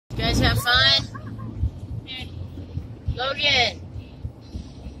guys have fun? Logan,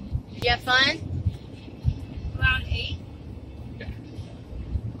 you have fun? Around 8.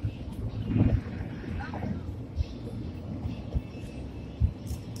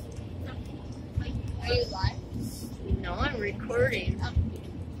 Are you live? No, I'm recording.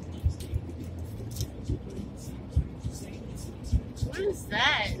 What is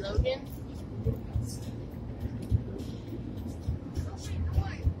that, Logan?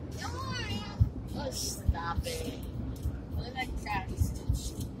 Oh, stop it. Look like trash.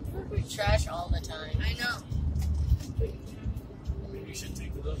 We trash all the time. I know. You should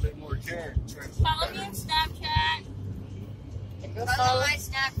take a little bit more care. Follow me on Snapchat. Go Follow my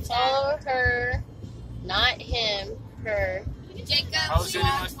Snapchat. follow her, not him, her. Jacob How's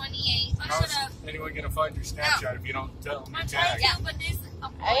anyone- 28. How's anyone gonna find your Snapchat if you don't tell them I'm your trying tag? to, but this.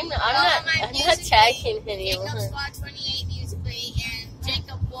 I'm my not music tagging Jacob anyone. Squad 28 musically and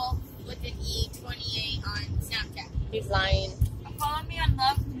Jacob Wolf with an E 28 on Snapchat. He's lying. Follow me on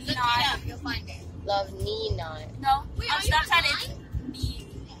Love Me Look it Not. up, you'll find it. Love me not. No, Wait, on are you Snapchat online? it's me.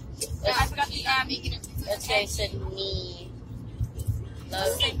 I That's, forgot the Making it. that's why I said me. Love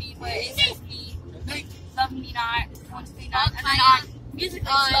Say me, but it says me. Love Me Not. 139. All And then kind on Musically,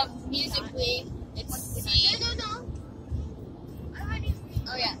 it's Love On musically, it's C. No.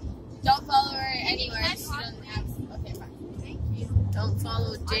 Oh yeah. Don't follow her anywhere. She doesn't have. Okay, fine. Thank you. Don't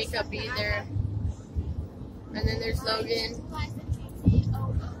follow Jacob either. And then there's Logan.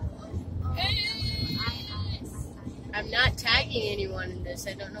 I'm not tagging anyone in this.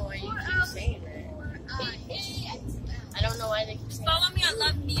 I don't know why you keep saying that. I don't know why they keep saying that. Follow me on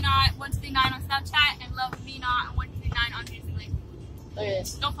Love Me Not 139 on Snapchat and Love Me Not 139 on Musically. Look at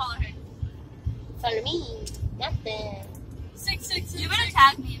this. Don't follow her. Follow me. Nothing. 666. You better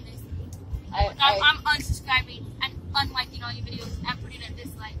tag me in this. I'm unsubscribing and unliking all your videos and putting a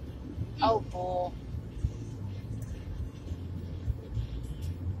dislike. Oh, bull.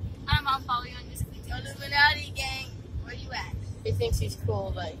 I'm unfollow you on Musically too. Illuminati gang, where you at? He thinks he's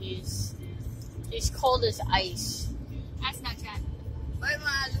cool, but he's cold as ice. At Snapchat. Where's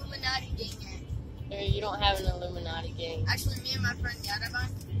my Illuminati gang at? You don't have an Illuminati gang. Actually, me and my friend Yadaban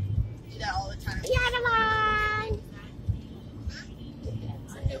do that all the time. Yadaman!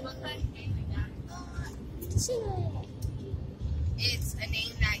 It's a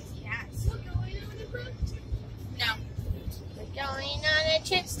name that he has. No. We're going on a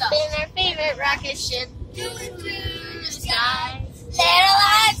trip in our favorite rocket ship. Doing through the Sky. Little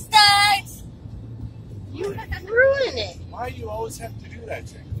Einsteins. You ruin it. Why do you always have to do that,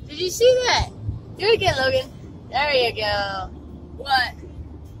 Jake? Did you see that? Do it again, Logan. There you go. What?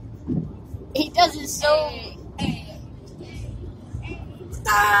 He does it so.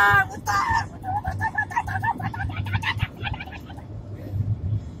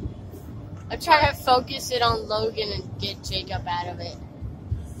 I'm trying to focus it on Logan and get Jacob out of it.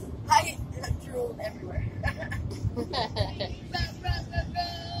 I drooled everywhere. Literally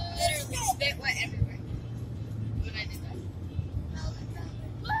spit went everywhere when I did that.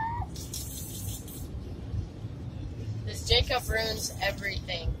 This Jacob ruins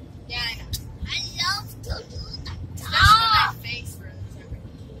everything. Yeah, I know. I love to do that. Especially my face ruins everything.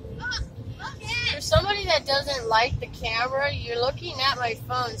 For somebody that doesn't like the camera, you're looking at my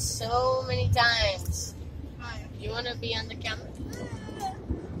phone so many times. You want to be on the camera?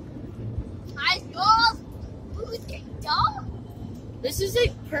 I love food dog. This is a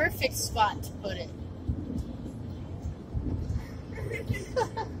perfect spot to put it.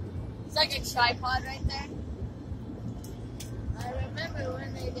 It's like a tripod right there. I remember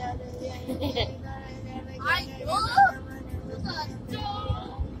when they got it. I love the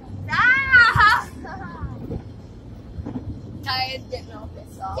dog. Ah! Tired getting all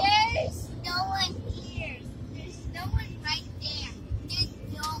this off. There's no one here. There's no one right there. There's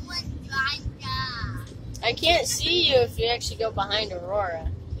no one right there. I can't see you if you actually go behind Aurora.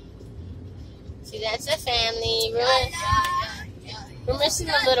 See, that's a family. We're missing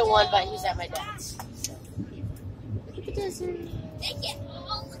the little one, but he's at my dad's. So. Look at this. Make it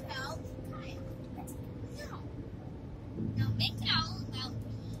all about time. No, make it all about me.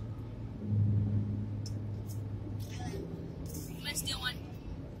 I'm gonna steal one.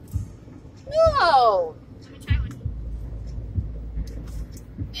 No! Let me try one.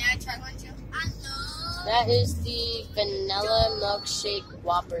 May I try one too? I know. That is the vanilla milkshake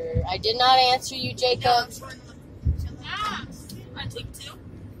Whopper. I did not answer you, Jacob. Ah! I'll take 2.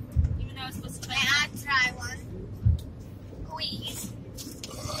 Even though I was supposed to May try I try one? Please.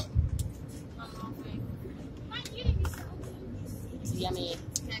 It's yummy.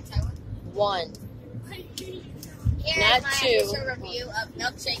 Can I try one? One. Here's Not my two. official review of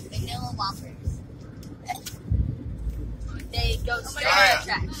milkshake vanilla whoppers. They go straight Ryan, to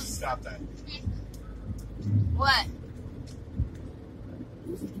the trash. stop that. What?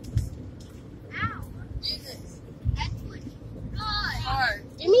 Ow. Jesus. That's what hard.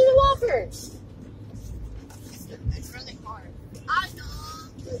 Give me the Whoppers. It's really hard. I know.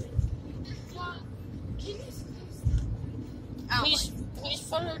 Oh, He's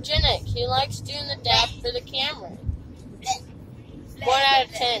photogenic. He likes doing the dab for the camera. 1 out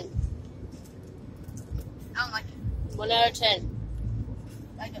of 10. I don't like it. 1 out of 10.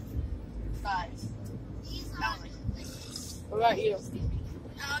 I like it. 5. I don't like it. What about you?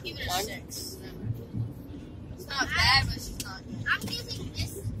 I'll give it a 1. 6. It's not bad, but it's not good. I'm giving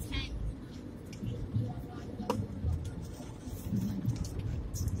this a 10.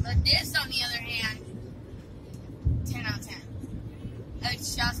 But this, on the other hand, 10 out of 10.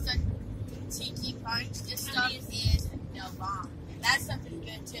 It's just a tiki punch. This stuff is no bomb. And that stuff is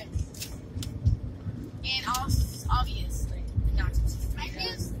good too. And also, obviously, the nachos. I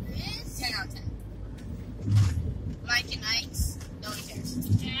use this 10 out of 10. Mike and Ike's, nobody cares.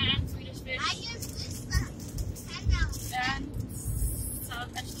 And Swedish fish. I use this stuff 10 out of 10. And salad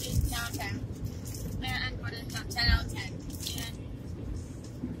vegetables. 10 out of 10. And what is that? 10 out of 10. And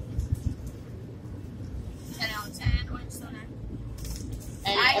 10 out of 10. and orange soda.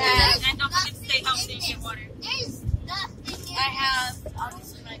 And I have- And don't forget to stay healthy and get water. There's nothing in I have,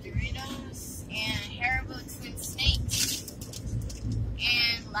 obviously, my Doritos and Haribo Twin Snakes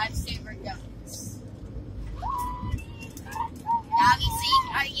and Lifesaver Donuts. Doggy, see,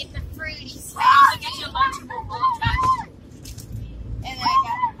 gotta get the fruity stuff. So get your lunchable full of trash. And then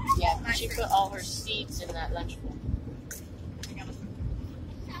I yeah, my she fruit. put all her seeds in that lunchable.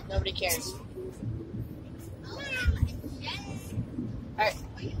 Nobody cares. Alright.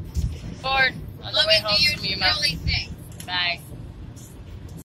 Ford, on the Let way me home do your from Yuma. really thing. Bye.